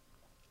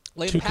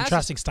 2 Lampasas,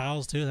 contrasting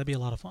styles too. That'd be a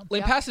lot of fun.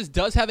 Lampasas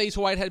does have Ace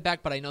Whitehead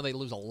back, but I know they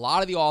lose a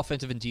lot of the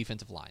offensive and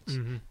defensive lines. That's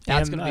And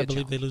going to be I a believe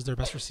challenge. they lose their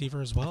best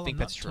receiver as well. I think I'm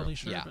that's not true. Totally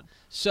sure, yeah. but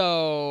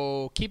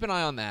So keep an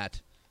eye on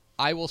that.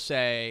 I will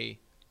say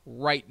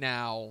right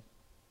now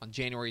on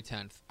January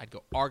 10th, I'd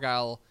go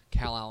Argyle,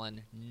 Cal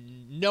Allen,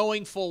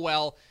 knowing full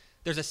well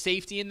there's a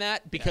safety in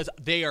that because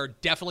they are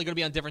definitely going to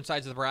be on different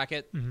sides of the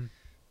bracket.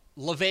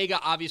 La Vega,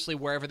 obviously,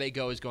 wherever they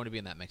go, is going to be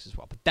in that mix as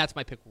well. But that's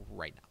my pick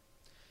right now.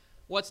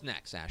 What's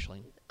next,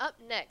 Ashley? Up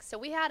next, so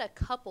we had a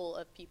couple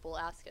of people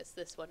ask us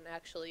this one,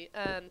 actually.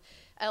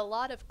 A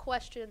lot of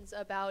questions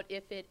about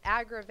if it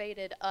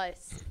aggravated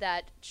us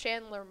that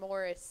Chandler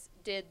Morris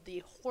did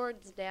the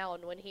horns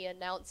down when he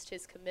announced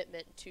his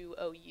commitment to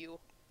OU.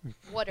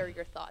 What are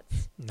your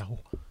thoughts? no,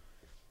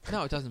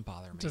 No, it doesn't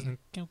bother me. doesn't.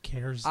 Who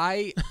cares?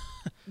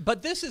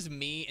 But this is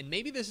me, and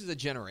maybe this is a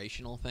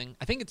generational thing.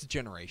 I think it's a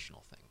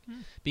generational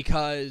thing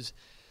because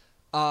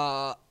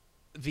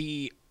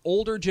the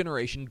older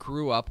generation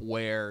grew up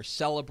where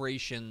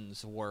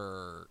celebrations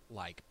were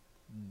like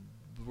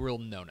real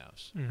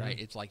no-nos, right?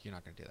 It's like you're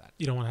not going to do that.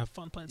 You don't want to have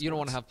fun playing sports. You don't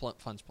want to have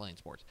fun playing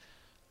sports.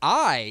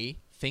 I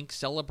think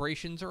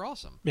celebrations are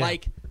awesome. Yeah.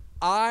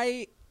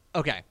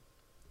 Okay.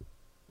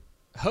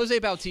 Jose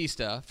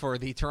Bautista for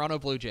the Toronto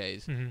Blue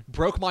Jays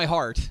broke my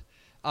heart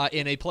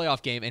in a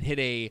playoff game and hit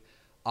a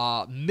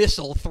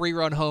missile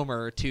 3-run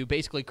homer to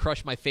basically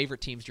crush my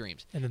favorite team's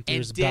dreams. And then threw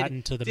his bat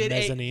into the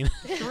mezzanine.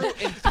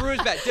 Threw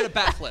his bat, did a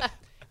bat flip.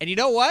 And you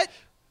know what?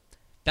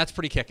 That's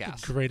pretty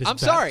kick-ass. Greatest I'm bat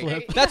sorry.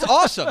 flip. That's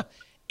awesome.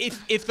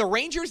 If the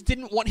Rangers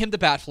didn't want him to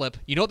bat flip,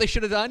 you know what they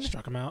should have done?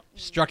 Struck him out.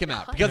 Struck him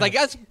out.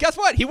 Because guess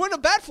what? He wouldn't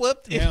have bat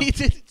flipped if he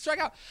did struck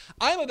out.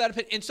 I'm a bad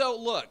opinion. And so,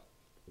 look,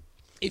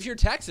 if you're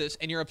Texas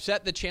and you're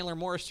upset that Chandler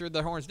Morris threw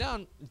the horns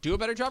down, do a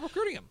better job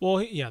recruiting him.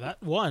 Well, yeah,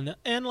 that one.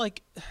 And,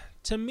 like,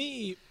 to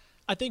me,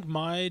 I think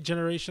my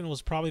generation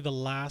was probably the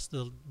last,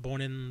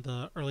 born in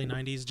the early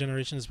 90s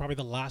generation is probably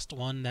the last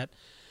one that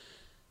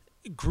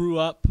grew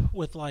up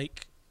with,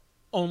 like,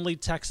 only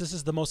Texas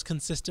is the most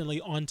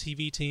consistently on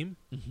TV team.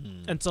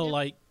 And so,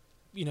 like,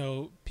 you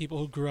know, people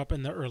who grew up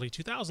in the early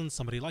 2000s,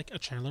 somebody like a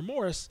Chandler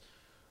Morris,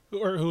 who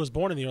was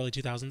born in the early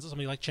 2000s,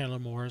 somebody like Chandler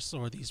Morris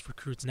or these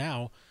recruits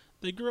now,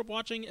 they grew up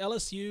watching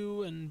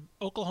LSU and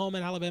Oklahoma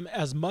and Alabama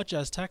as much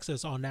as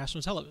Texas on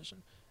national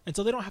television. And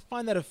so they don't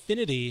find that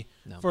affinity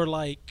for,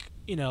 like,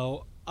 you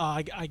know,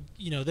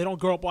 they don't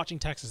grow up watching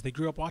Texas. They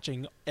grew up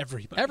watching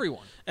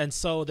everyone. And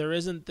so there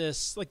isn't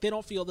this, like, they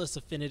don't feel this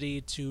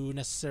affinity to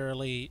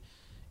necessarily,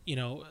 you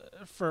know,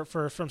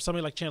 from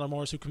somebody like Chandler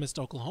Morris who commits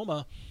to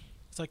Oklahoma.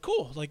 It's like,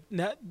 cool. Like,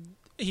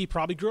 he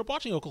probably grew up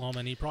watching Oklahoma,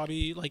 and he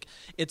probably, like,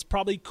 it's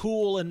probably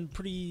cool and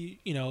pretty,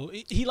 you know,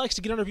 he likes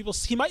to get under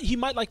people's, he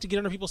might like to get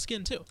under people's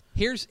skin too.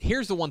 Here's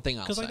the one thing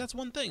I'll say. Because, like, that's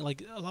one thing.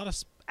 Like, a lot of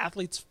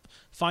athletes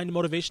find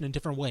motivation in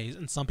different ways,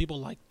 and some people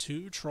like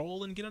to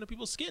troll and get under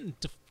people's skin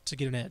to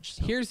get an edge.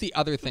 So. Here's the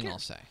other thing I'll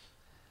say,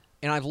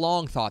 and I've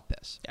long thought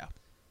this. Yeah.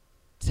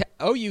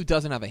 OU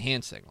doesn't have a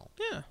hand signal.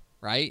 Yeah.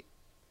 Right?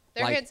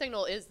 Their hand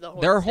signal is the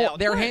horns down.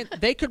 Their hand,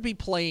 they could be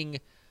playing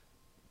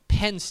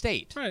Penn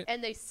State. Right.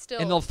 And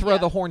they'll throw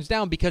the horns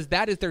down because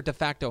that is their de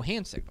facto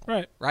hand signal.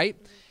 Right. Right?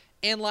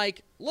 And,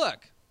 like,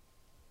 look,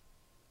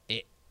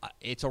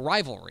 it's a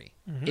rivalry.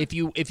 If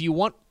you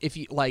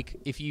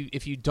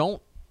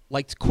don't,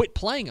 like, quit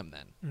playing them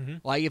then.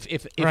 Like,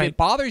 if it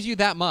bothers you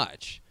that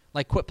much,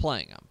 like, quit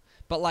playing them.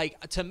 But, like,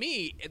 to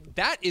me,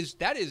 that is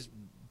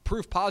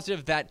proof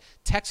positive that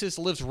Texas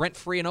lives rent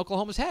free in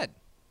Oklahoma's head.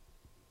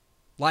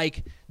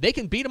 Like, they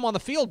can beat them on the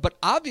field, but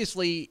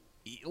obviously,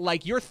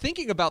 like, you're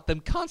thinking about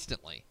them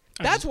constantly.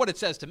 That's what it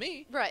says to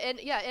me. Right,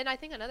 and I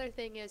think another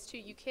thing is, too,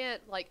 you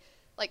can't, like,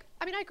 I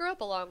mean, I grew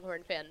up a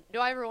Longhorn fan. Do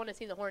I ever want to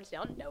see the horns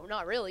down? No,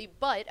 not really.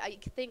 But I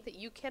think that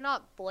you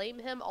cannot blame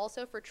him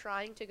also for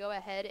trying to go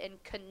ahead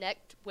and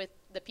connect with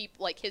the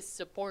people, like, his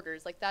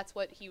supporters. Like, that's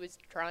what he was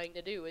trying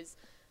to do, is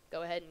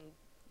go ahead and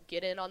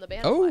get in on the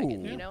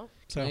bandwagon, you know?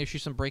 Can I issue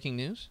some breaking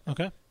news?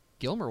 Okay.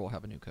 Gilmer will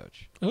have a new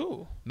coach.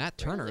 Oh. Matt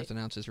Turner has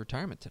announced his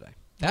retirement today.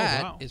 Oh,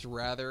 That wow. is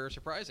rather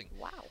surprising.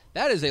 Wow.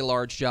 That is a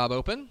large job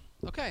open.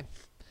 Okay.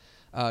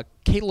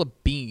 Caleb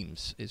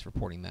Beams is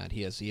reporting that.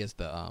 He has the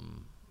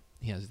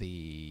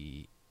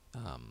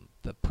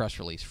press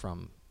release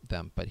from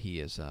them, but he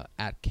is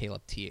at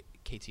Caleb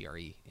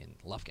KTRE in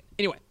Lufkin.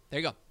 Anyway, there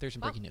you go. There's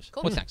some breaking news.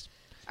 Cool. What's next?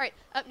 All right,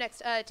 up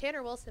next,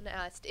 Tanner Wilson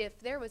asked, if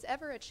there was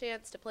ever a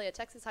chance to play a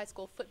Texas high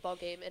school football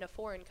game in a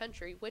foreign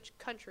country, which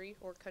country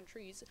or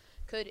countries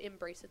could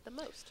embrace it the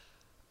most?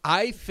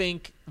 I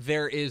think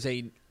there is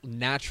a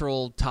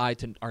natural tie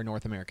to our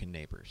North American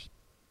neighbors.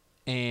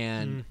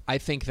 And I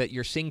think that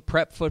you're seeing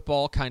prep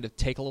football kind of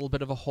take a little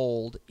bit of a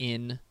hold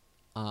in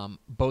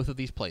both of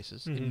these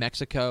places, in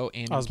Mexico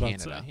and in Canada. I was about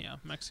to say, yeah,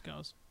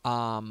 Mexico's.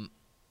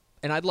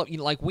 And I'd love,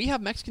 like, we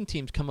have Mexican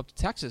teams come up to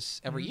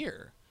Texas every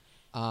year.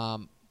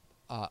 All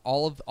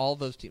of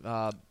those teams,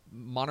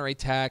 Monterey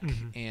Tech,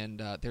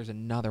 and there's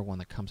another one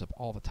that comes up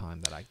all the time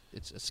that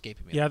it's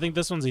escaping me. Yeah, I think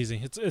this one's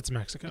easy. It's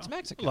Mexico. It's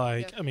Mexico.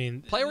 Like, I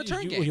mean, play a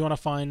return game. You want to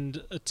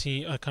find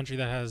a country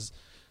that has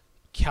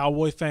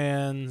Cowboy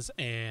fans,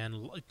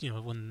 and, you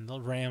know, when the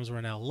Rams were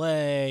in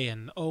LA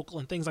and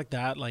Oakland, things like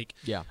that. Like,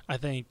 yeah, I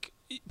think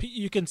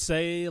you can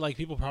say, like,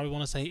 people probably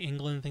want to say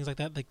England, things like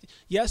that. Like,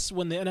 yes,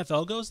 when the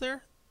NFL goes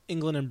there,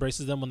 England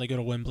embraces them when they go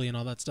to Wembley and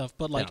all that stuff.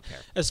 But, like,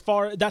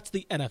 that's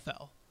the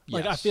NFL.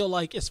 Like, I feel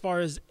like as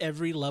far as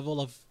every level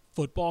of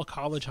football,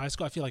 college, high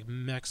school, I feel like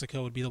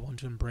Mexico would be the one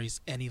to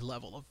embrace any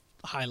level of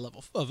high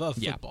level of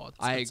football.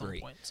 I at agree.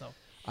 Some point, so.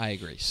 I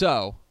agree.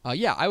 So,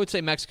 I would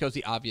say Mexico's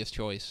the obvious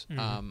choice.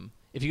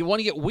 If you want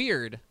to get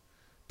weird,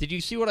 did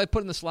you see what I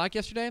put in the Slack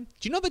yesterday? Do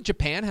you know that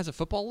Japan has a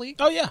football league?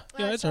 Oh, yeah.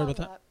 Yeah, I saw heard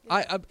about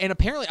that. Yeah. And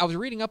apparently, I was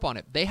reading up on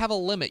it. They have a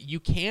limit. You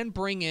can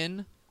bring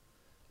in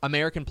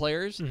American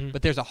players,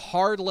 but there's a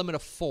hard limit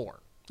of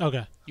 4.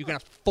 Okay. You can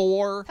have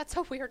 4 That's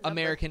a weird number.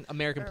 American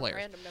Or a players.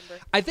 random number.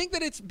 I think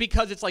that it's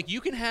because it's like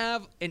you can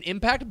have an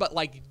impact, but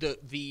like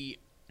the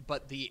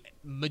but the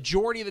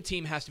majority of the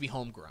team has to be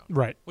homegrown.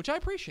 Right. Which I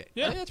appreciate.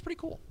 Yeah. I think that's pretty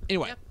cool.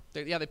 Anyway,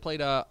 they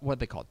played what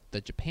they called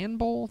the Japan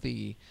Bowl,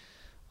 the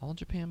All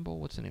Japan Bowl.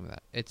 What's the name of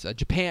that? It's a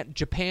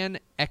Japan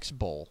X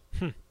Bowl.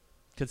 Because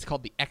it's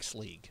called the X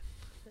League.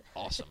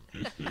 Awesome.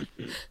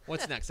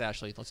 What's next,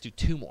 Ashley? Let's do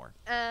 2 more.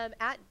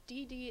 At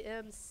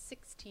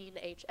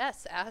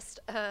DDM16HS asked,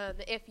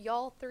 if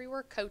y'all 3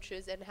 were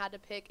coaches and had to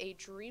pick a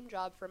dream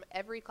job from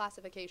every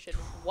classification,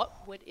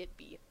 what would it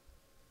be?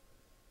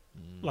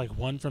 Like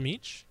one from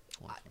each.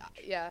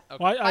 Yeah.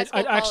 Okay. Well, High I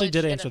school, actually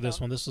did college, answer this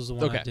NFL. one. This was the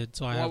one I did,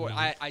 so I have. one.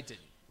 I didn't.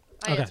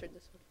 I Okay. answered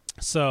this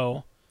one.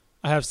 So,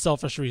 I have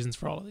selfish reasons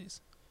for all of these.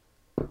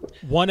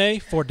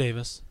 1A, Fort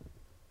Davis,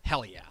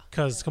 Hell yeah.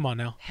 because come on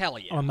now, Hell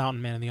yeah. I'm a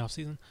mountain man in the off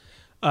season.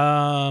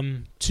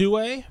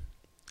 2A,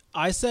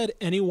 I said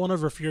any one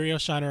of Refugio,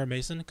 Shiner, or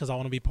Mason because I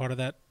want to be part of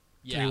that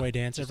Yeah. 3-way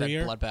dance Just every that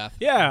year. bloodbath.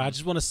 Yeah, I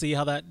just want to see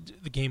how the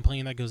game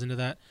plan that goes into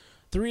that.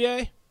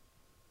 3A,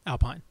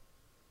 Alpine.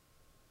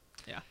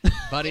 Yeah.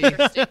 Buddy.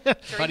 Interesting. Dream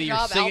Buddy, you're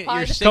job, singing, Alpine.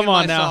 you're singing Come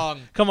on my now.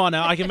 song. Come on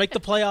now. I can make the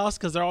playoffs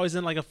because they're always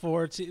in like a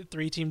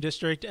 3-team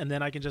district, and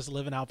then I can just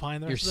live in Alpine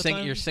the rest of the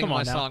time. You're singing Come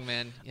my on now. song,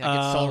 man. Yeah,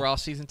 get Solar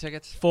Ross season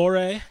tickets.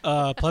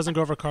 4A, Pleasant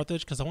Grove or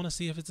Carthage, because I want to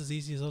see if it's as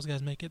easy as those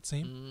guys make it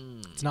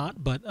seem. It's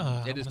not, but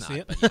It is I not. see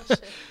it. But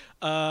yes.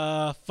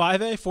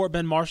 5A, Fort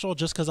Bend Marshall,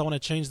 just because I want to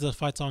change the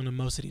fight song to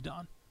Mo City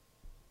Dawn.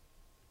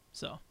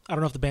 So I don't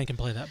know if the band can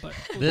play that, but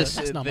This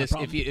that's not my this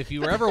problem. if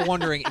you were ever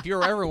wondering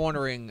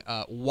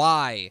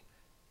why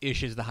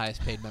Ish is the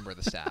highest paid member of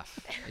the staff,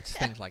 it's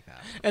things like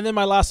that. And then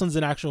my last one's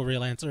an actual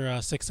real answer,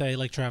 6A,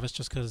 Lake Travis,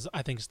 just because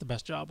I think it's the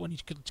best job when you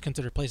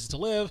consider places to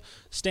live,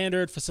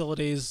 standard,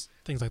 facilities,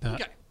 things like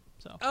that. Okay.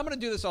 So I'm going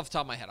to do this off the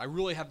top of my head. I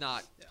really have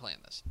not planned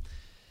this.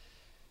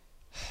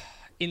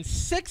 In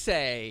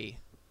 6A,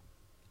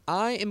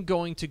 I am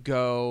going to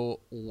go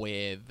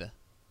with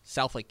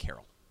South Lake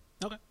Carroll.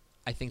 Okay.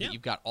 I think Yeah. that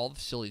you've got all the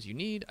facilities you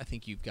need. I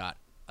think you've got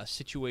a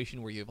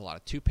situation where you have a lot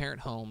of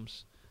 2-parent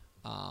homes.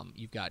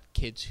 You've got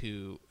kids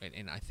who,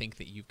 and I think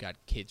that you've got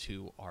kids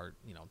who are,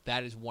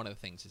 that is one of the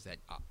things is that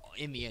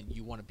in the end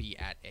you want to be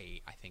at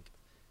a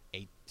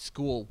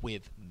school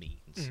with means.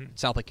 Mm-hmm.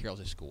 South Lake Carroll's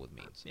a school with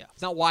means. Yeah.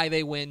 It's not why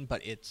they win,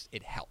 but it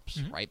helps,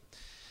 Mm-hmm. right?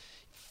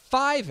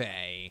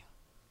 5A.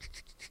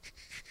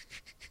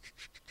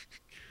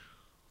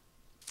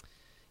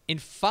 In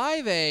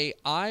 5A,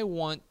 I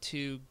want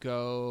to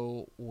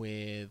go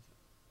with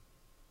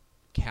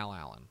Cal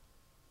Allen.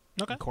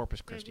 Okay. In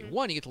Corpus Christi. Mhm.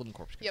 One, you get to live in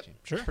Corpus Yep. Christi.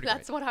 Sure. It's pretty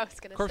That's great. what I was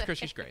going to say. Corpus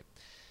Christi's great.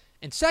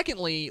 And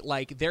secondly,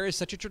 there is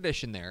such a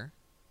tradition there,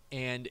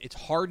 and it's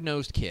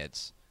hard-nosed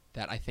kids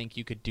that I think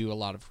you could do a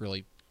lot of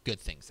really good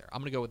things there.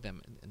 I'm going to go with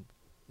them in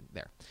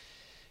there.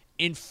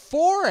 In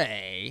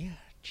 4A,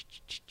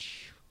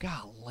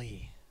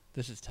 golly,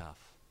 this is tough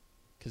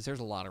because there's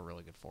a lot of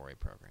really good 4A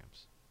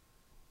programs.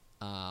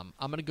 I'm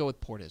going to go with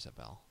Port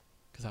Isabel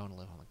because I want to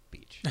live on the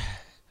beach.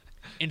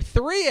 In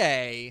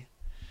 3A,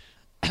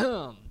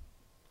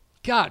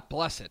 God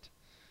bless it.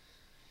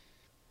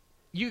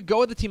 You could go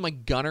with a team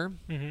like Gunner.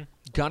 Mm-hmm.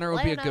 Gunner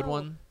would be a good Llano.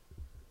 one.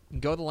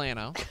 Go to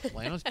Llano.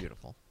 Llano's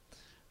beautiful.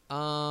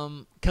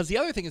 Because the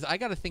other thing is I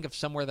got to think of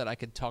somewhere that I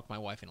could talk my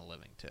wife into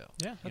living too.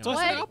 Yeah, You that's know,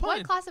 awesome. like What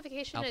Alpine.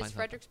 classification Alpine's is not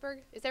Fredericksburg?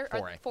 Is there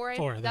 4A. 4A?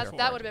 4A, That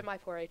they're would have been my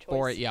 4A choice.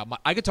 Or yeah,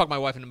 I could talk my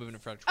wife into moving to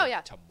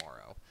Fredericksburg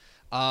tomorrow.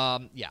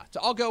 Yeah, so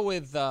I'll go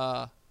with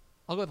Llano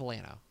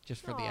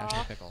just for the Aw,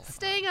 Ashley Pickle.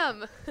 Sting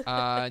 'em.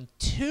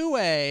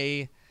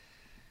 2A.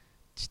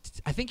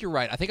 I think you're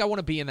right. I think I want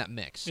to be in that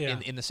mix, Yeah.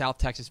 in the South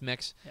Texas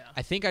mix. Yeah.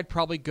 I think I'd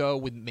probably go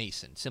with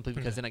Mason, simply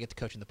because Okay. then I get to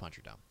coach in the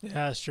Puncher Dome. Yeah,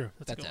 that's true.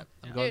 That's, a That's good it. one.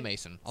 I'm Yeah. going Dude,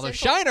 Mason. Although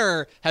simple.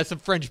 Shiner has some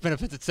fringe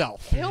benefits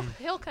itself.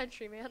 Hill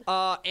country, man.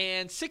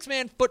 And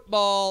 6-man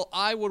football,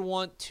 I would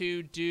want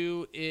to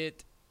do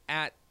it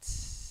at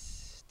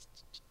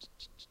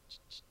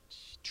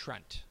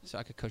Trent, so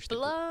I could coach the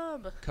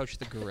Blum.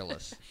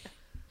 Gorillas.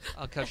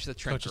 I'll coach the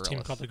Trent Coach's Gorillas.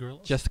 team called the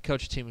Gorillas. Just the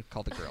coach team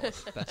called the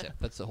Gorillas. That's it.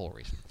 That's the whole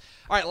reason.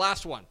 All right,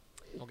 last one.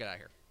 We'll get out of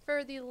here.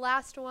 For the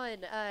last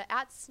one,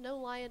 at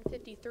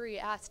Snowlion53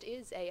 asked,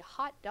 is a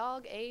hot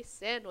dog a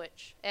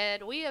sandwich?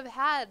 And we have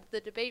had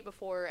the debate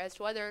before as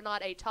to whether or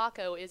not a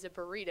taco is a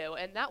burrito,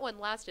 and that one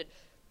lasted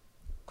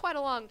quite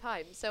a long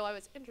time. So I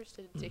was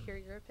interested to hear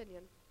your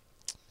opinion.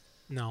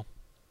 No.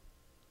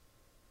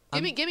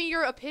 Give me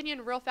your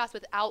opinion real fast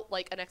without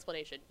an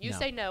explanation. You No.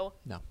 say no.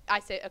 No. I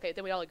say okay.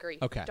 Then we all agree.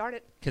 Okay. Darn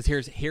it. Because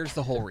here's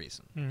the whole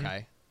reason. Mhm.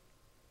 Okay.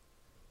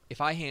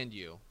 If I hand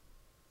you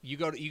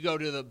go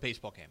to the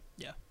baseball game.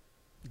 Yeah.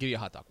 Give you a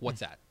hot dog. What's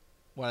that?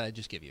 What did I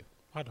just give you?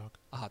 Hot dog.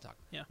 A hot dog.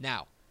 Yeah.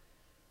 Now,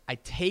 I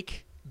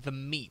take the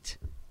meat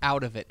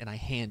out of it and I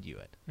hand you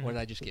it. What Mhm. did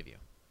I just give you?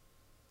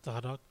 It's a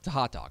hot dog. It's a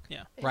hot dog.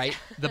 Yeah. Right?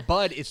 The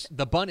bun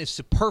is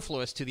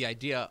superfluous to the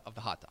idea of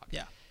the hot dog.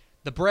 Yeah.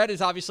 The bread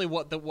is obviously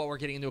what we're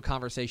getting into a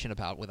conversation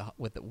about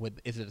with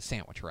is it a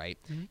sandwich, right?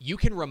 Mhm. You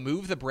can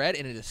remove the bread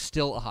and it is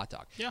still a hot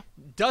dog. Yeah.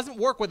 Doesn't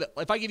work with it.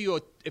 If I give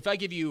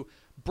you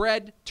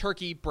bread,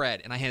 turkey,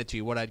 bread, and I hand it to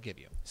you, what I'd give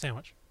you?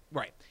 Sandwich.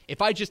 Right.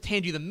 If I just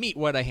hand you the meat,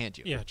 what would I hand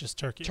you? Yeah, just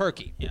turkey.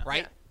 Turkey. Yeah.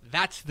 Right? Yeah.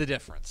 That's the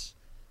difference.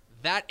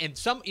 That and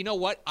some, you know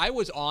what? I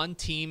was on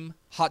team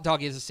hot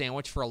dog is a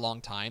sandwich for a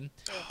long time,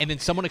 and then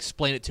someone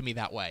explained it to me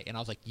that way, and I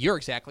was like, "You're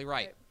exactly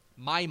right.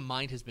 My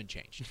mind has been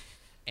changed."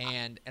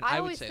 And I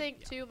would always say,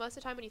 think too. Most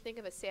of the time, when you think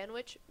of a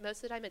sandwich, most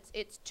of the time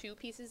it's 2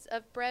 pieces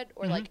of bread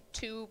or like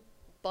 2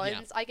 buns.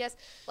 Yeah. I guess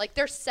like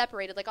they're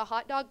separated. Like a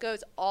hot dog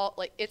goes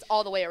it's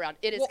all the way around.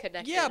 It is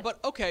connected. Yeah, but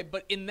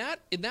in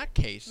that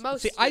case,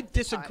 Most see, I of the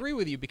disagree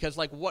with you because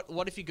like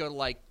what if you go to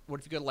like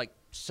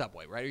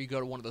Subway, right? Or you go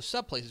to one of those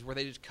sub places where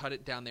they just cut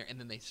it down there and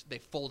then they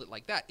fold it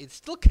like that. It's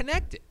still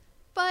connected.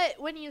 But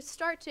when you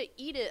start to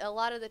eat it, a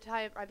lot of the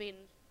time, I mean,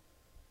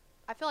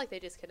 I feel like they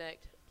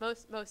disconnect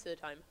most of the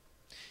time.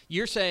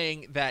 You're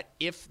saying that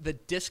if the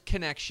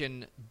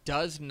disconnection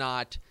does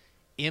not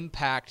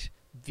impact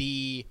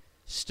the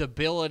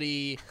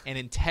stability and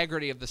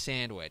integrity of the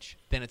sandwich,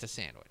 then it's a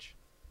sandwich.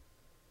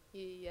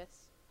 Yes,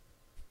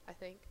 I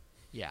think.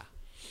 Yeah.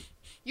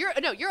 Your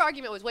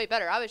argument was way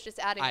better. I was just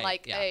adding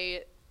Yeah.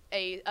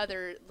 a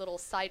other little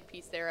side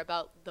piece there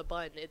about the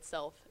bun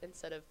itself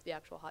instead of the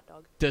actual hot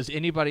dog. Does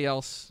anybody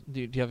else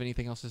do you have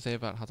anything else to say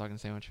about hot dog and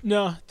sandwich?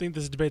 No, I think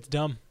this debate's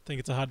dumb. I think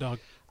it's a hot dog.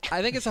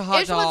 I think it's a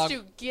hot Ish dog. wants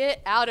to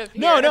get out of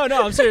here. No,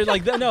 I'm serious.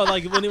 Like, no,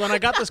 like when I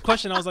got this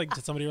question, I was like,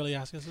 did somebody really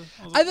ask us this?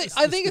 was like,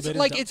 I think this it's debate is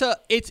like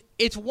dumb.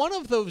 it's one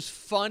of those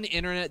fun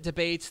internet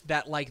debates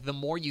that like the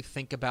more you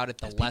think about it,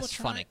 the It's people less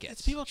fun trying- it gets.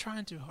 It's people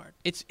trying too hard.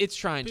 It's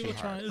trying too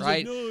People hard, trying- it's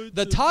right? like, no, it's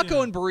The a- taco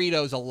yeah. and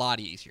burrito is a lot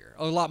easier,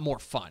 a lot more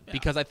fun Yeah.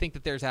 because I think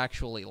that there's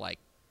actually like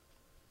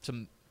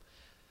some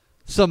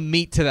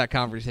meat to that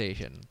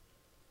conversation.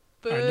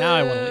 Boo. All right, now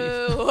I wanna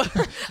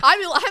leave.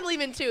 I'm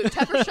leaving too.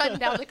 Tepper's shutting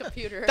down the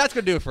computer. That's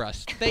going to do it for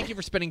us. Thank you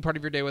for spending part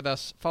of your day with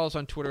us. Follow us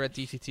on Twitter at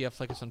DCTF.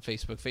 Like us on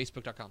Facebook,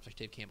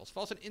 facebook.com/Dave Campbell's.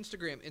 Follow us on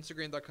Instagram,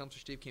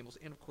 instagram.com/Dave Campbell's.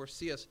 And, of course,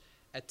 see us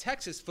at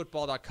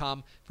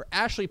texasfootball.com. For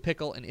Ashley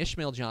Pickle and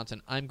Ishmael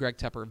Johnson, I'm Greg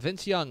Tepper.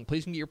 Vince Young,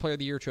 please get your Player of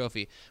the Year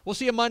trophy. We'll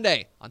see you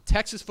Monday on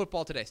Texas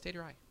Football Today. Stay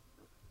dry.